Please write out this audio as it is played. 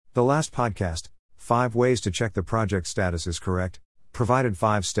The last podcast, 5 Ways to Check the Project Status is Correct, provided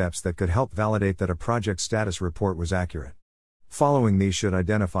 5 steps that could help validate that a project status report was accurate. Following these should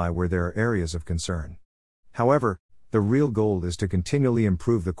identify where there are areas of concern. However, the real goal is to continually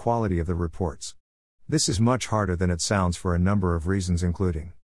improve the quality of the reports. This is much harder than it sounds for a number of reasons,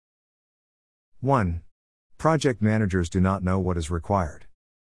 including 1. Project managers do not know what is required.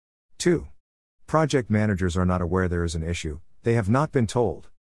 2. Project managers are not aware there is an issue, they have not been told.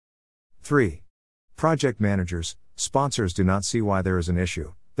 3. Project managers, sponsors do not see why there is an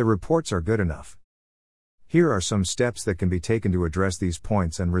issue, the reports are good enough. Here are some steps that can be taken to address these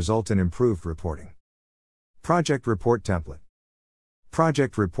points and result in improved reporting. Project Report Template.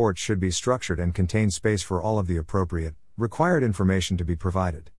 Project reports should be structured and contain space for all of the appropriate, required information to be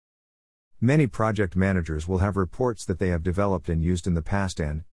provided. Many project managers will have reports that they have developed and used in the past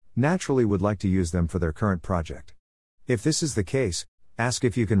and, naturally, would like to use them for their current project. If this is the case, ask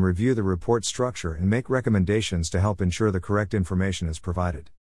if you can review the report structure and make recommendations to help ensure the correct information is provided.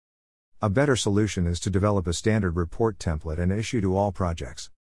 A better solution is to develop a standard report template and issue to all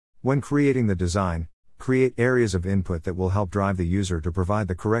projects. When creating the design, create areas of input that will help drive the user to provide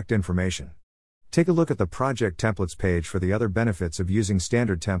the correct information. Take a look at the project templates page for the other benefits of using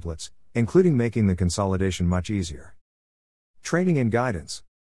standard templates, including making the consolidation much easier. Training and guidance.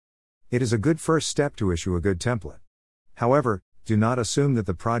 It is a good first step to issue a good template. However, do not assume that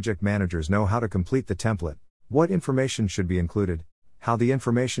the project managers know how to complete the template, what information should be included, how the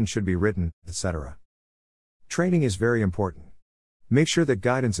information should be written, etc. Training is very important. Make sure that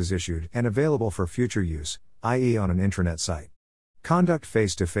guidance is issued and available for future use, i.e. on an intranet site. Conduct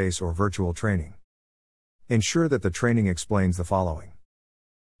face-to-face or virtual training. Ensure that the training explains the following.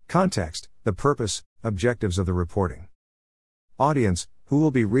 Context, the purpose, objectives of the reporting. Audience, who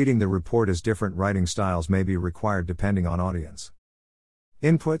will be reading the report, as different writing styles may be required depending on audience.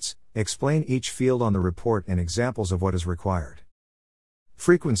 Inputs, explain each field on the report and examples of what is required.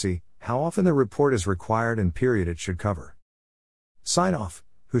 Frequency, how often the report is required and period it should cover. Sign-off,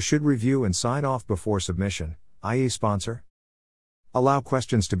 who should review and sign off before submission, i.e. sponsor. Allow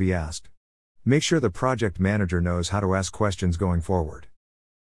questions to be asked. Make sure the project manager knows how to ask questions going forward.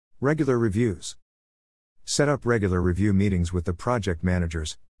 Regular reviews. Set up regular review meetings with the project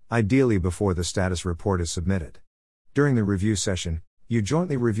managers, ideally before the status report is submitted. During the review session, you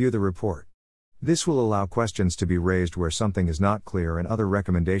jointly review the report. This will allow questions to be raised where something is not clear and other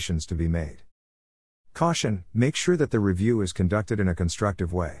recommendations to be made. Caution, make sure that the review is conducted in a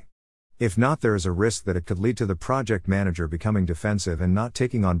constructive way. If not, there is a risk that it could lead to the project manager becoming defensive and not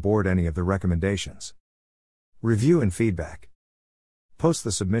taking on board any of the recommendations. Review and feedback. Post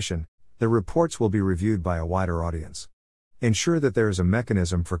the submission, the reports will be reviewed by a wider audience. Ensure that there is a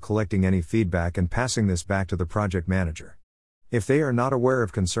mechanism for collecting any feedback and passing this back to the project manager. If they are not aware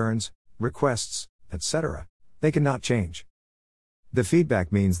of concerns, requests, etc., they cannot change. The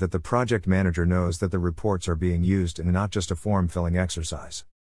feedback means that the project manager knows that the reports are being used and not just a form-filling exercise.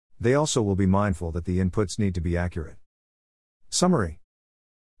 They also will be mindful that the inputs need to be accurate. Summary.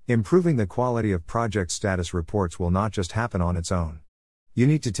 Improving the quality of project status reports will not just happen on its own. You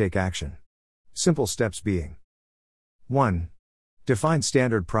need to take action. Simple steps being: 1. Define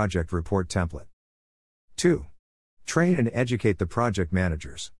standard project report template. 2. Train and educate the project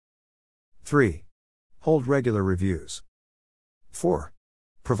managers. 3. Hold regular reviews. 4.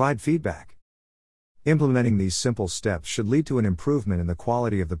 Provide feedback. Implementing these simple steps should lead to an improvement in the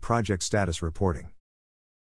quality of the project status reporting.